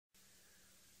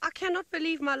cannot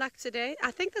believe my luck today.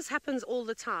 I think this happens all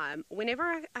the time.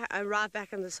 Whenever I arrive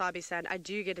back in the Sabi Sand, I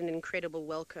do get an incredible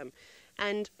welcome.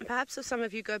 And perhaps if some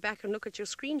of you go back and look at your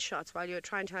screenshots while you're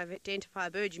trying to identify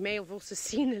a bird, you may have also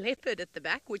seen a leopard at the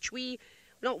back, which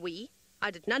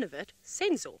I did none of it,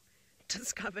 Senzo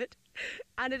discovered.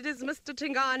 And it is Mr.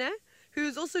 Tingana,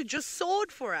 who's also just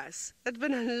soared for us. It's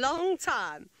been a long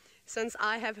time since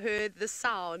I have heard the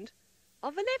sound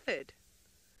of a leopard.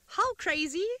 How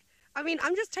crazy! I mean,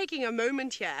 I'm just taking a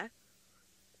moment here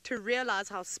to realize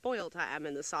how spoiled I am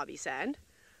in the Sabi Sand.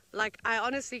 Like, I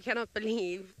honestly cannot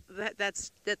believe that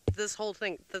this whole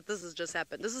thing, that this has just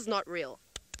happened. This is not real.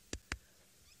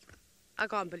 I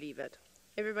can't believe it.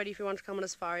 Everybody, if you want to come on a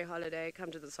safari holiday,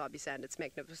 come to the Sabi Sand. It's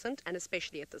magnificent, and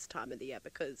especially at this time of the year,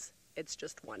 because it's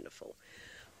just wonderful.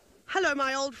 Hello,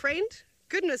 my old friend.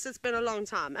 Goodness, it's been a long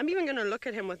time. I'm even going to look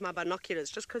at him with my binoculars,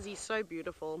 just because he's so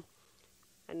beautiful.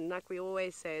 And like we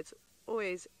always say, it's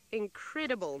always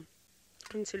incredible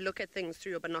to look at things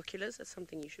through your binoculars. That's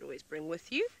something you should always bring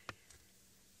with you.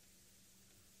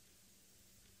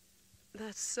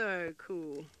 That's so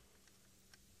cool.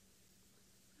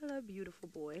 Hello, beautiful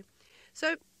boy.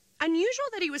 So, unusual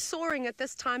that he was soaring at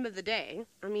this time of the day.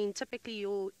 I mean, typically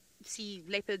you'll see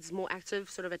leopards more active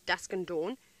sort of at dusk and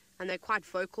dawn, and they're quite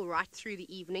vocal right through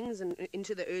the evenings and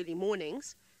into the early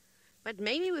mornings. But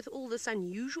maybe with all this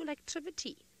unusual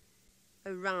activity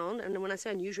around, and when I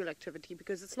say unusual activity,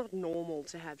 because it's not normal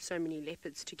to have so many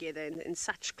leopards together in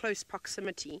such close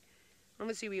proximity.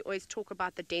 Obviously, we always talk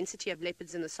about the density of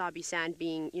leopards in the Sabi Sand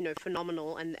being,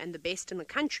 phenomenal and the best in the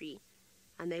country.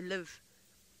 And they live,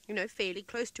 fairly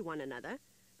close to one another.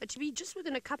 But to be just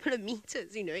within a couple of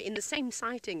meters, in the same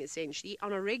sighting, essentially,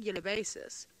 on a regular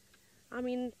basis. I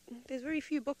mean, there's very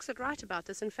few books that write about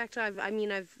this. In fact, I've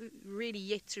really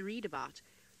yet to read about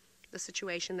the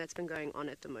situation that's been going on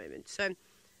at the moment. So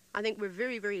I think we're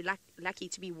very, very lucky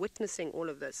to be witnessing all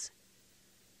of this,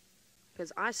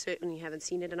 because I certainly haven't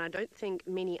seen it, and I don't think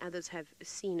many others have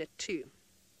seen it too.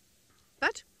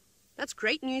 But that's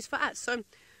great news for us. So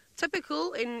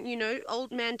typical in,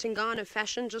 old man Tingana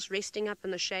fashion, just resting up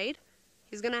in the shade.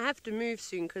 He's going to have to move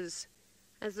soon, because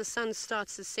as the sun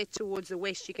starts to set towards the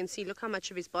west, you can see, look how much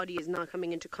of his body is now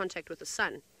coming into contact with the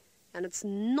sun. And it's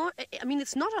not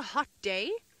a hot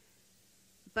day,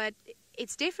 but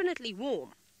it's definitely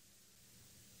warm.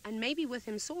 And maybe with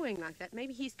him soaring like that,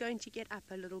 maybe he's going to get up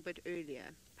a little bit earlier.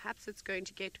 Perhaps it's going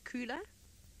to get cooler.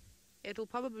 It'll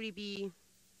probably be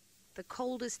the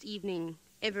coldest evening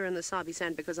ever in the Sabi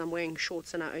Sand, because I'm wearing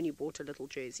shorts and I only bought a little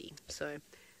jersey. So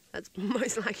that's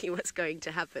most likely what's going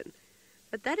to happen.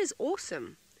 But that is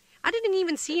awesome. I didn't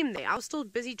even see him there. I was still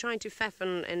busy trying to faff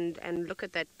and look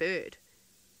at that bird.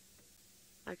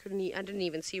 I didn't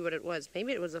even see what it was.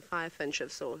 Maybe it was a firefinch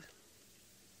of sorts.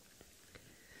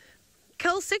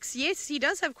 Kill 6, yes, he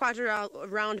does have quite a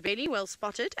round belly, well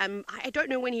spotted. I don't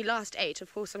know when he last ate.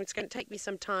 Of course, it's going to take me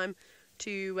some time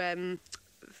to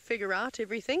figure out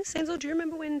everything. Senzo, do you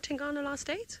remember when Tingana last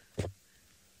ate?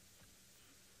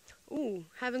 Ooh,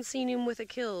 haven't seen him with a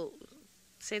kill.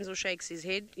 Senzo shakes his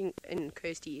head, and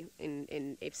Kirsty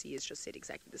in FC has just said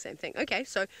exactly the same thing. Okay,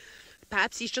 so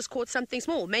perhaps he's just caught something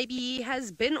small. Maybe he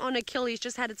has been on a kill, he's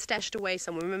just had it stashed away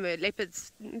somewhere. Remember,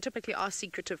 leopards typically are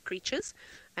secretive creatures,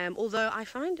 although I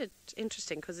find it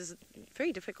interesting because it's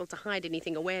very difficult to hide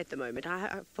anything away at the moment.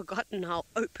 I've forgotten how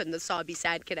open the Sabi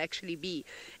Sand can actually be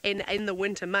in the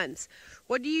winter months.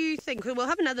 What do you think? We'll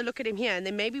have another look at him here, and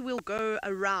then maybe we'll go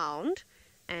around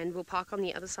and we'll park on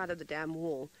the other side of the dam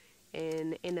wall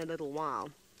in a little while.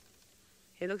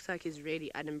 He looks like he's really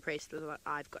unimpressed with what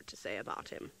I've got to say about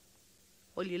him.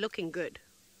 Well, you're looking good.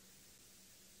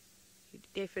 You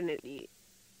definitely...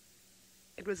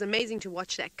 It was amazing to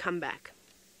watch that comeback.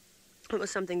 It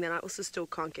was something that I also still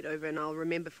can't get over, and I'll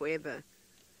remember forever.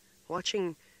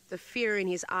 Watching the fear in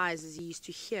his eyes as he used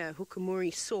to hear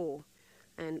Hukumuri soar.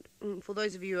 And for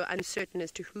those of you who are uncertain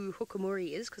as to who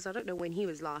Hukumuri is, because I don't know when he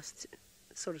was last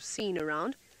sort of seen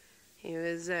around, he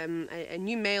was a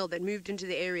new male that moved into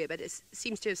the area, but it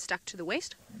seems to have stuck to the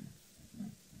west.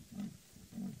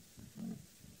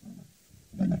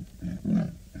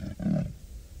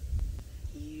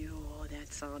 Yo,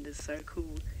 that sound is so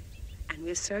cool. And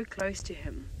we're so close to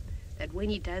him that when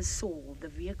he does soar, the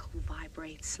vehicle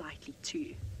vibrates slightly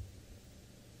too.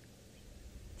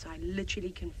 So I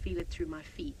literally can feel it through my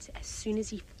feet. As soon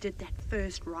as he did that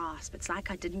first rasp, it's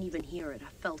like I didn't even hear it, I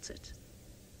felt it.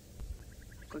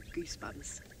 Got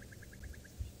goosebumps.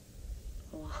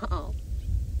 Wow.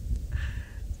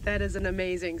 That is an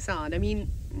amazing sound. I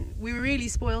mean, we're really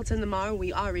spoilt in the Mara.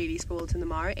 We are really spoilt in the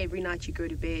Mara. Every night you go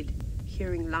to bed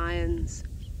hearing lions,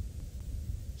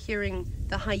 hearing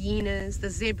the hyenas, the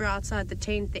zebra outside the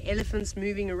tent, the elephants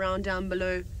moving around down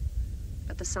below.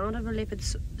 But the sound of a leopard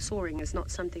soaring is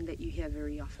not something that you hear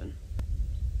very often.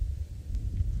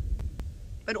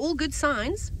 But all good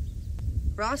signs.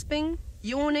 Rasping,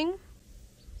 yawning,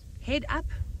 head up,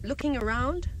 looking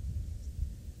around.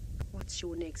 What's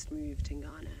your next move,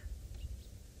 Tingana?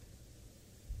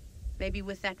 Maybe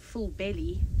with that full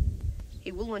belly,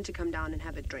 he will want to come down and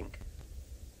have a drink.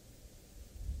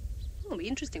 It'll be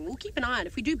interesting. We'll keep an eye on it.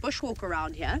 If we do bushwalk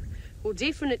around here, we'll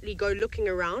definitely go looking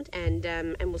around and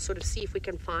we'll sort of see if we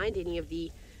can find any of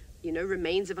the, you know,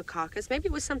 remains of a carcass. Maybe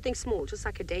it was something small, just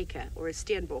like a duiker or a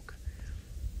steenbok.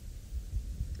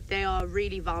 They are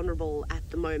really vulnerable at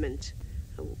the moment.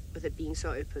 With it being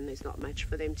so open, there's not much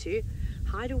for them to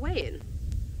hide away in,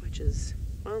 which is,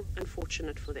 well,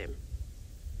 unfortunate for them.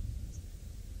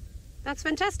 That's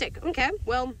fantastic. Okay,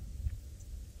 well,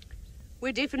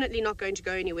 we're definitely not going to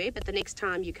go anywhere, but the next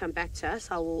time you come back to us,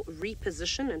 I will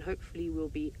reposition and hopefully we'll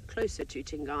be closer to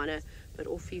Tingana. But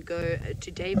off you go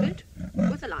to David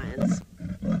with the lions.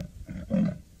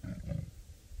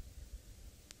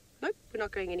 Nope, we're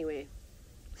not going anywhere.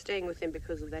 Staying with him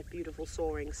because of that beautiful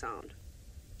soaring sound.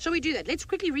 Shall we do that? Let's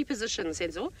quickly reposition,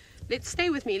 Senzo. Let's stay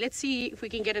with me. Let's see if we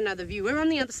can get another view. We're on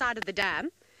the other side of the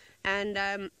dam, and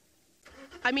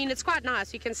I mean, it's quite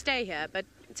nice. You can stay here, but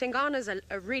Tingana's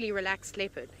a really relaxed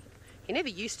leopard. He never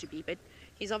used to be, but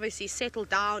he's obviously settled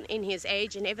down in his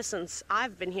age, and ever since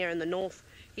I've been here in the north,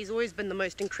 he's always been the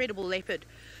most incredible leopard.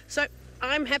 So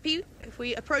I'm happy if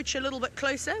we approach a little bit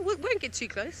closer. We won't get too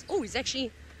close. Oh, he's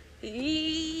actually...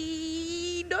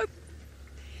 Nope.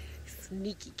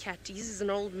 Sneaky cat. He's an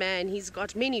old man. He's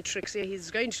got many tricks here. He's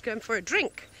going to come for a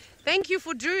drink. Thank you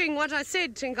for doing what I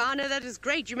said, Tingana. That is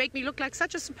great. You make me look like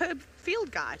such a superb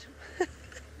field guide.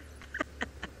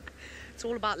 It's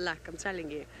all about luck, I'm telling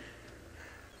you.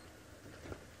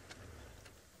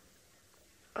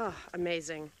 Oh,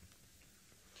 amazing.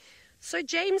 So,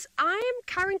 James, I am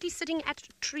currently sitting at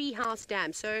Treehouse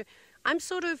Dam. So, I'm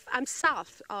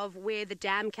south of where the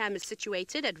dam cam is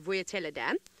situated at Vuyatela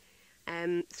Dam.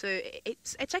 So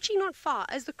it's actually not far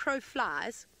as the crow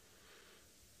flies.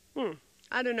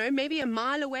 I don't know, maybe a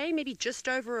mile away, maybe just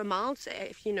over a mile. So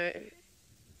if you know,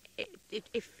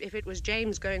 if it was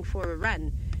James going for a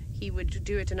run, he would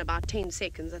do it in about 10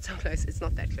 seconds. That's how close. It's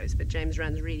not that close, but James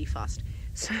runs really fast.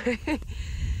 So,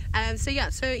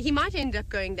 so he might end up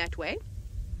going that way.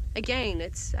 Again,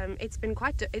 it's been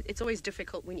it's always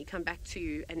difficult when you come back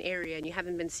to an area and you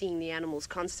haven't been seeing the animals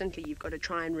constantly. You've got to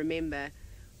try and remember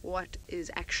what is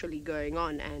actually going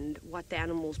on and what the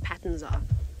animals' patterns are.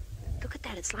 Look at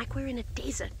that, it's like we're in a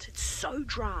desert. It's so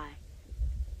dry.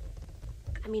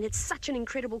 I mean, it's such an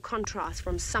incredible contrast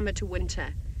from summer to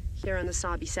winter here on the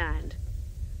Sabi Sand.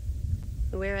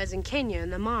 Whereas in Kenya, in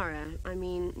the Mara, I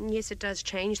mean, yes, it does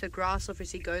change. The grass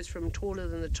obviously goes from taller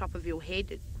than the top of your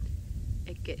head.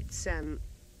 It gets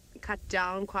cut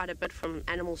down quite a bit from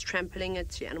animals trampling it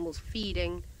to animals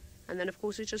feeding. And then, of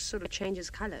course, it just sort of changes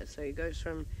colour. So it goes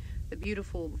from the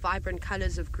beautiful, vibrant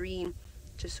colours of green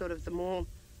to sort of the more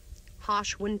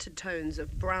harsh winter tones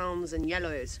of browns and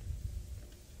yellows.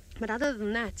 But other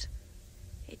than that,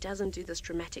 it doesn't do this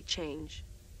dramatic change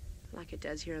like it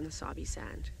does here on the Sabi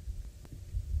Sand.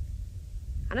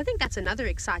 And I think that's another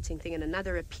exciting thing and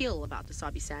another appeal about the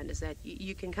Sabi Sand is that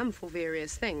you can come for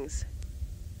various things.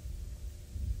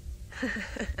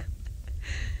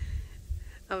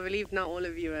 I believe now all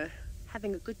of you are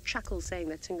having a good chuckle saying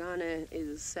that Tingana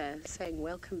is saying,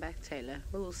 welcome back, Taylor.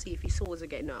 We'll see if he soars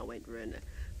again. No, I won't ruin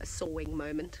a soaring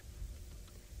moment.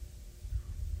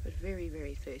 But very,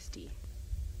 very thirsty.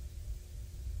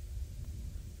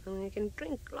 And you can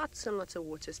drink lots and lots of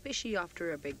water, especially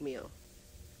after a big meal.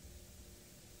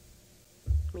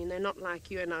 I mean, they're not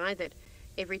like you and I that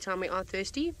every time we are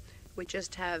thirsty, we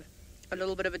just have a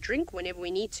little bit of a drink whenever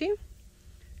we need to. You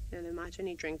know, they might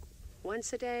only drink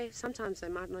once a day. Sometimes they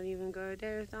might not even go a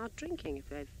day without drinking if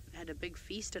they've had a big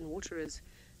feast and water is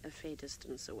a fair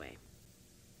distance away.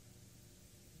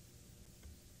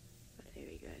 But there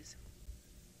he goes.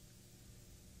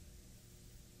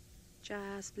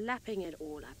 Just lapping it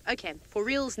all up. Okay, for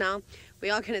reals now, we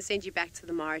are going to send you back to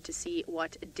the Mara to see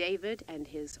what David and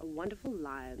his wonderful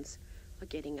lions are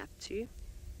getting up to.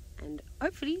 And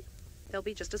hopefully, they'll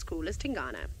be just as cool as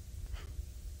Tingana.